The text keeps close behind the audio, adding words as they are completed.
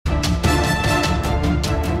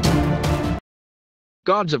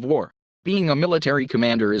Gods of War. Being a military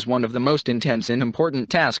commander is one of the most intense and important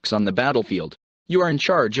tasks on the battlefield. You are in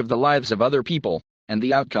charge of the lives of other people, and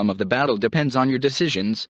the outcome of the battle depends on your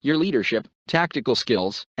decisions, your leadership, tactical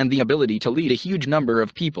skills, and the ability to lead a huge number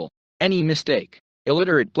of people. Any mistake,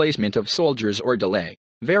 illiterate placement of soldiers or delay,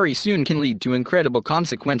 very soon can lead to incredible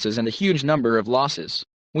consequences and a huge number of losses.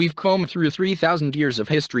 We've combed through 3,000 years of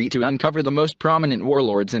history to uncover the most prominent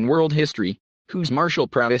warlords in world history, whose martial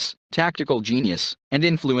prowess, tactical genius, and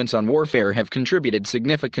influence on warfare have contributed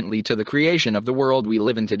significantly to the creation of the world we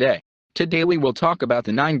live in today. Today we will talk about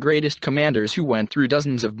the 9 greatest commanders who went through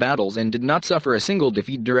dozens of battles and did not suffer a single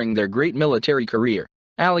defeat during their great military career.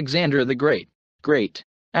 Alexander the Great.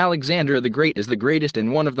 Alexander the Great is the greatest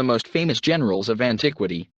and one of the most famous generals of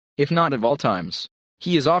antiquity, if not of all times.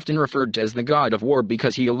 He is often referred to as the god of war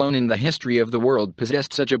because he alone in the history of the world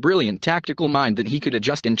possessed such a brilliant tactical mind that he could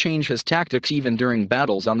adjust and change his tactics even during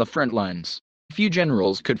battles on the front lines. Few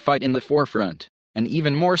generals could fight in the forefront, and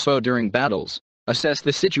even more so during battles, assess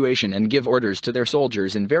the situation and give orders to their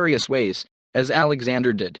soldiers in various ways, as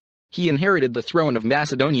Alexander did. He inherited the throne of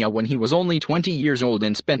Macedonia when he was only 20 years old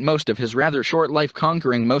and spent most of his rather short life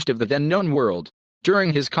conquering most of the then-known world.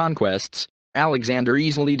 During his conquests, Alexander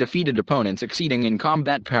easily defeated opponents exceeding in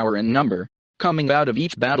combat power and number, coming out of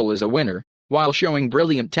each battle as a winner, while showing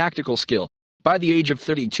brilliant tactical skill. By the age of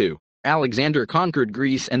 32, Alexander conquered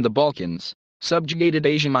Greece and the Balkans, subjugated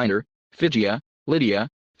Asia Minor, Phrygia, Lydia,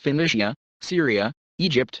 Phoenicia, Syria,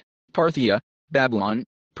 Egypt, Parthia, Babylon,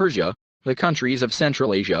 Persia, the countries of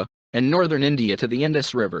Central Asia, and northern India to the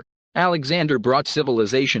Indus River. Alexander brought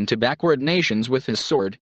civilization to backward nations with his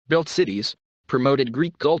sword, built cities, promoted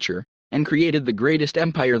Greek culture, and created the greatest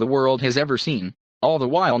empire the world has ever seen, all the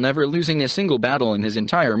while never losing a single battle in his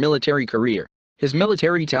entire military career. His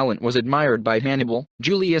military talent was admired by Hannibal,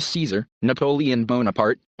 Julius Caesar, Napoleon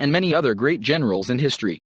Bonaparte, and many other great generals in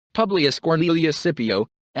history. Publius Cornelius Scipio,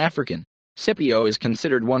 African. Scipio is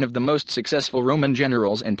considered one of the most successful Roman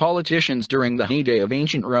generals and politicians during the heyday of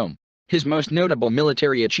ancient Rome. His most notable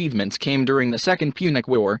military achievements came during the Second Punic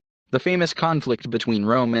War, the famous conflict between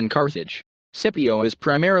Rome and Carthage. Scipio is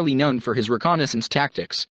primarily known for his reconnaissance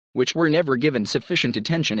tactics, which were never given sufficient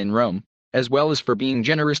attention in Rome, as well as for being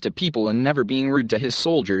generous to people and never being rude to his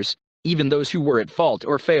soldiers, even those who were at fault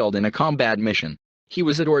or failed in a combat mission. He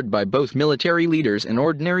was adored by both military leaders and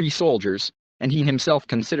ordinary soldiers, and he himself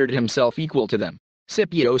considered himself equal to them.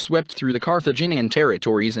 Scipio swept through the Carthaginian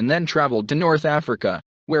territories and then traveled to North Africa,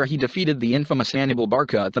 where he defeated the infamous Hannibal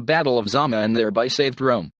Barca at the Battle of Zama and thereby saved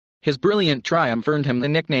Rome. His brilliant triumph earned him the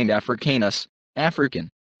nickname Africanus,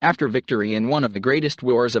 African. After victory in one of the greatest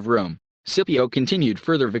wars of Rome, Scipio continued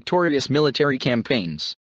further victorious military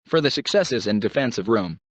campaigns. For the successes and defense of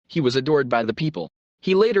Rome, he was adored by the people.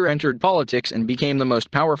 He later entered politics and became the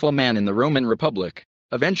most powerful man in the Roman Republic,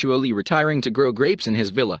 eventually retiring to grow grapes in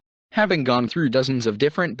his villa. Having gone through dozens of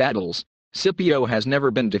different battles, Scipio has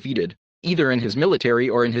never been defeated, either in his military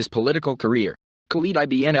or in his political career. Khalid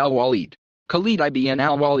ibn al-Walid. Khalid ibn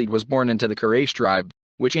al-Walid was born into the Quraysh tribe,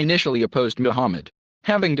 which initially opposed Muhammad.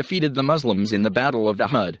 Having defeated the Muslims in the Battle of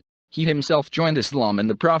Uhud, he himself joined Islam and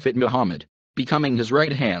the Prophet Muhammad, becoming his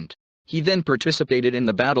right hand. He then participated in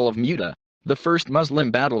the Battle of Mu'tah, the first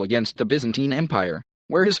Muslim battle against the Byzantine Empire,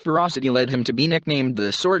 where his ferocity led him to be nicknamed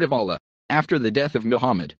the Sword of Allah. After the death of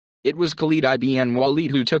Muhammad, it was Khalid ibn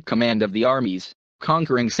Walid who took command of the armies,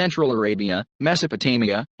 conquering Central Arabia,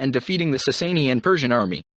 Mesopotamia, and defeating the Sasanian Persian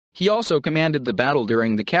army. He also commanded the battle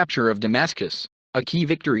during the capture of Damascus, a key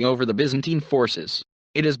victory over the Byzantine forces.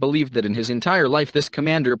 It is believed that in his entire life this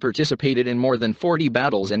commander participated in more than 40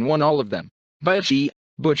 battles and won all of them. Baiqi,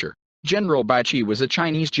 Butcher. General Baiqi was a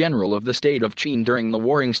Chinese general of the state of Qin during the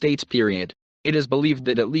Warring States period. It is believed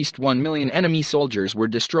that at least 1 million enemy soldiers were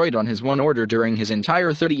destroyed on his one order during his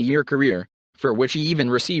entire 30-year career, for which he even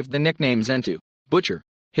received the nickname Zentu, Butcher.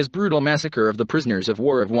 His brutal massacre of the prisoners of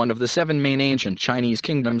war of one of the 7 main ancient Chinese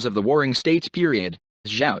kingdoms of the Warring States period,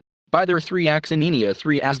 Zhao, by their 3 Axaninia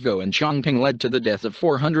 3 Asgo and Chongping led to the death of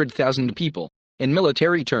 400,000 people. In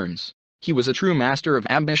military terms, he was a true master of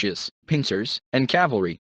ambushes, pincers, and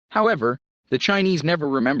cavalry. However, the Chinese never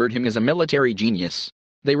remembered him as a military genius.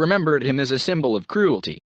 They remembered him as a symbol of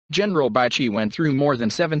cruelty. General Baiqi went through more than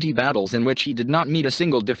 70 battles in which he did not meet a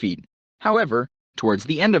single defeat. However, towards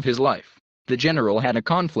the end of his life, the general had a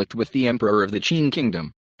conflict with the emperor of the Qin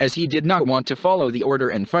kingdom, as he did not want to follow the order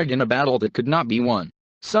and fight in a battle that could not be won.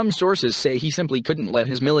 Some sources say he simply couldn't let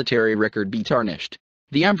his military record be tarnished.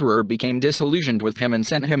 The emperor became disillusioned with him and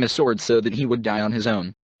sent him a sword so that he would die on his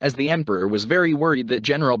own, as the emperor was very worried that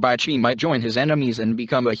General Baiqi might join his enemies and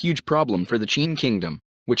become a huge problem for the Qin kingdom,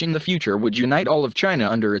 which in the future would unite all of China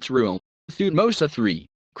under its rule. Thutmose III,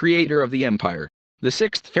 creator of the empire. The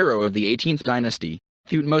sixth pharaoh of the 18th dynasty,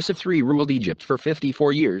 Thutmose III ruled Egypt for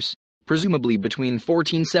 54 years, presumably between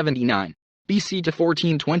 1479 BC to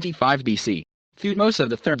 1425 BC. Thutmose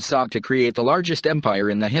III sought to create the largest empire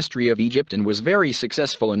in the history of Egypt and was very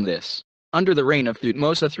successful in this. Under the reign of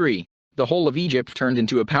Thutmose III, the whole of Egypt turned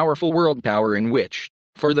into a powerful world power in which,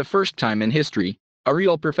 for the first time in history, a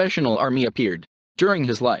real professional army appeared. During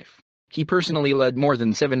his life, he personally led more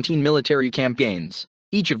than 17 military campaigns,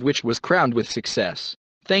 each of which was crowned with success,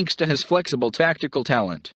 thanks to his flexible tactical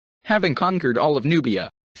talent. Having conquered all of Nubia,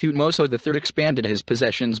 Thutmose III expanded his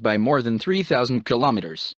possessions by more than 3,000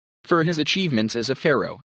 kilometers. For his achievements as a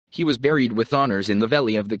pharaoh, he was buried with honors in the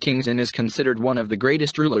Valley of the Kings and is considered one of the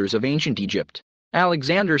greatest rulers of ancient Egypt.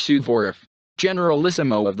 Alexander Suvorov,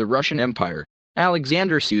 Generalissimo of the Russian Empire.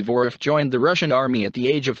 Alexander Suvorov joined the Russian army at the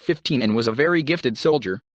age of 15 and was a very gifted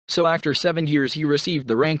soldier, so after 7 years he received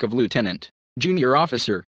the rank of lieutenant, junior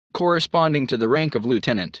officer, corresponding to the rank of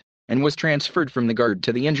lieutenant, and was transferred from the Guard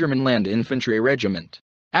to the Ingerman Land Infantry Regiment.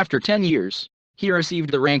 After 10 years, he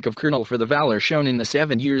received the rank of colonel for the valor shown in the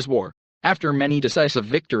 7 Years' War. After many decisive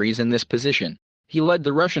victories in this position, he led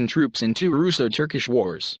the Russian troops in 2 Russo-Turkish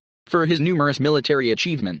wars. For his numerous military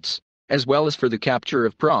achievements, as well as for the capture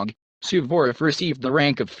of Prague, Suvorov received the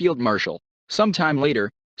rank of field marshal. Sometime later,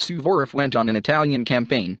 Suvorov went on an Italian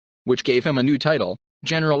campaign, which gave him a new title,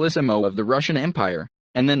 Generalissimo of the Russian Empire,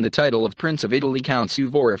 and then the title of Prince of Italy Count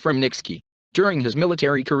Suvorov Rumnitsky. During his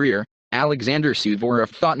military career, Alexander Suvorov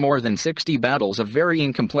fought more than 60 battles of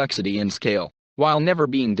varying complexity and scale, while never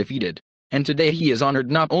being defeated, and today he is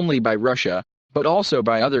honored not only by Russia, but also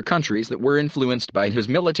by other countries that were influenced by his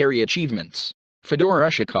military achievements. Fyodor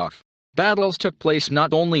Ushakov. Battles took place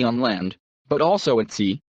not only on land, but also at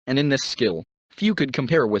sea, and in this skill, few could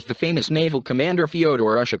compare with the famous naval commander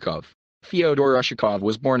Fyodor Ushakov. Fyodor Ushakov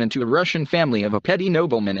was born into a Russian family of a petty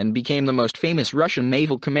nobleman and became the most famous Russian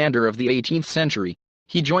naval commander of the 18th century.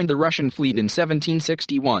 He joined the Russian fleet in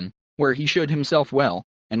 1761, where he showed himself well,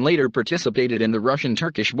 and later participated in the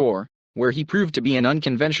Russian-Turkish War, where he proved to be an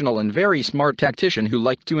unconventional and very smart tactician who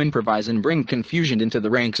liked to improvise and bring confusion into the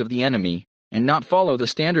ranks of the enemy, and not follow the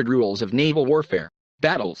standard rules of naval warfare.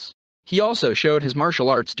 Battles. He also showed his martial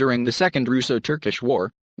arts during the Second Russo-Turkish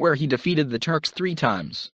War, where he defeated the Turks 3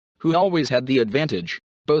 times, who always had the advantage,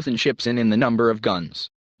 both in ships and in the number of guns.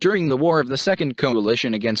 During the War of the Second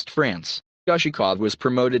Coalition against France, Ushakov was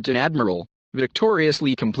promoted to admiral,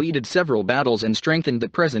 victoriously completed several battles and strengthened the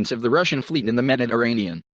presence of the Russian fleet in the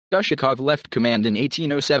Mediterranean. Ushakov left command in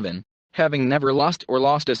 1807, having never lost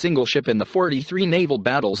a single ship in the 43 naval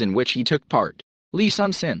battles in which he took part. Lee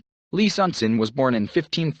Sun-sin. Lee Sun-sin was born in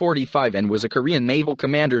 1545 and was a Korean naval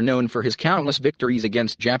commander known for his countless victories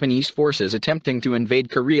against Japanese forces attempting to invade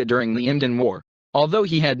Korea during the Imdan War. Although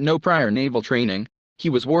he had no prior naval training, he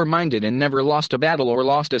was war-minded and never lost a battle or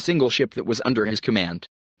lost a single ship that was under his command.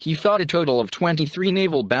 He fought a total of 23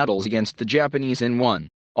 naval battles against the Japanese and won,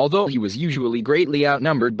 although he was usually greatly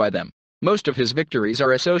outnumbered by them. Most of his victories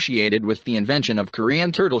are associated with the invention of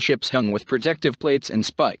Korean turtle ships hung with protective plates and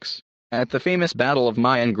spikes. At the famous Battle of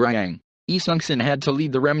Myeongryang, Lee Sun-sin had to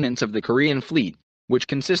lead the remnants of the Korean fleet, which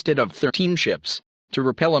consisted of 13 ships, to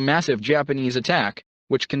repel a massive Japanese attack,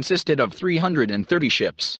 which consisted of 330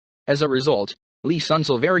 ships. As a result, Lee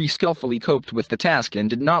Sun-sin very skillfully coped with the task and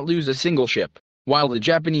did not lose a single ship, while the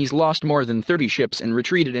Japanese lost more than 30 ships and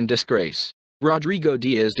retreated in disgrace. Rodrigo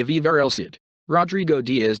Diaz de Vivar El Cid. Rodrigo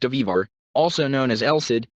Diaz de Vivar, also known as El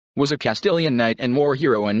Cid, was a Castilian knight and war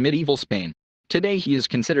hero in medieval Spain. Today he is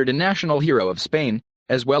considered a national hero of Spain,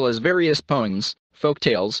 as well as various poems,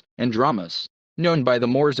 folktales, and dramas. Known by the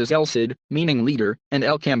Moors as El Cid, meaning leader, and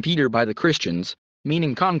El Campeador by the Christians,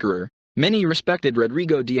 meaning conqueror, many respected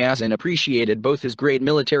Rodrigo Diaz and appreciated both his great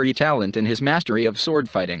military talent and his mastery of sword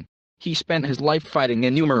fighting. He spent his life fighting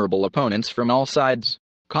innumerable opponents from all sides,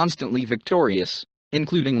 constantly victorious,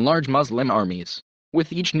 including large Muslim armies.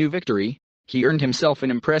 With each new victory, he earned himself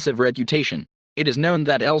an impressive reputation. It is known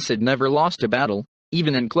that El Cid never lost a battle,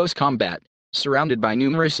 even in close combat, surrounded by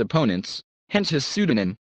numerous opponents, hence his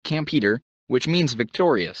pseudonym, Campeador, which means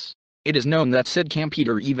victorious. It is known that Cid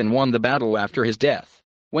Campeador even won the battle after his death.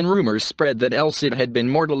 When rumors spread that El Cid had been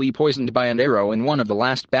mortally poisoned by an arrow in one of the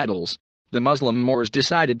last battles, the Muslim Moors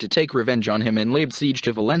decided to take revenge on him and laid siege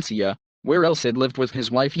to Valencia, where El Cid lived with his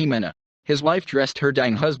wife Jimena. His wife dressed her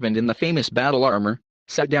dying husband in the famous battle armor,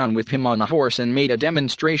 sat down with him on a horse and made a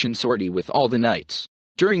demonstration sortie with all the knights.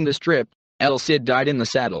 During this trip, El Cid died in the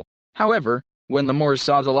saddle. However, when the Moors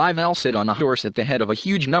saw the live El Cid on a horse at the head of a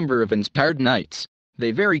huge number of inspired knights,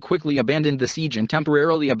 they very quickly abandoned the siege and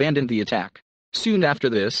temporarily abandoned the attack. Soon after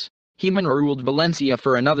this, Jimena ruled Valencia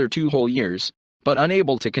for another 2 whole years, but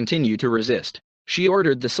unable to continue to resist, she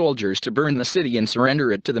ordered the soldiers to burn the city and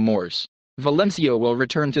surrender it to the Moors. Valencia will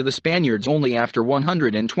return to the Spaniards only after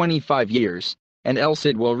 125 years, and El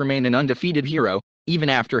Cid will remain an undefeated hero, even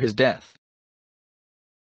after his death.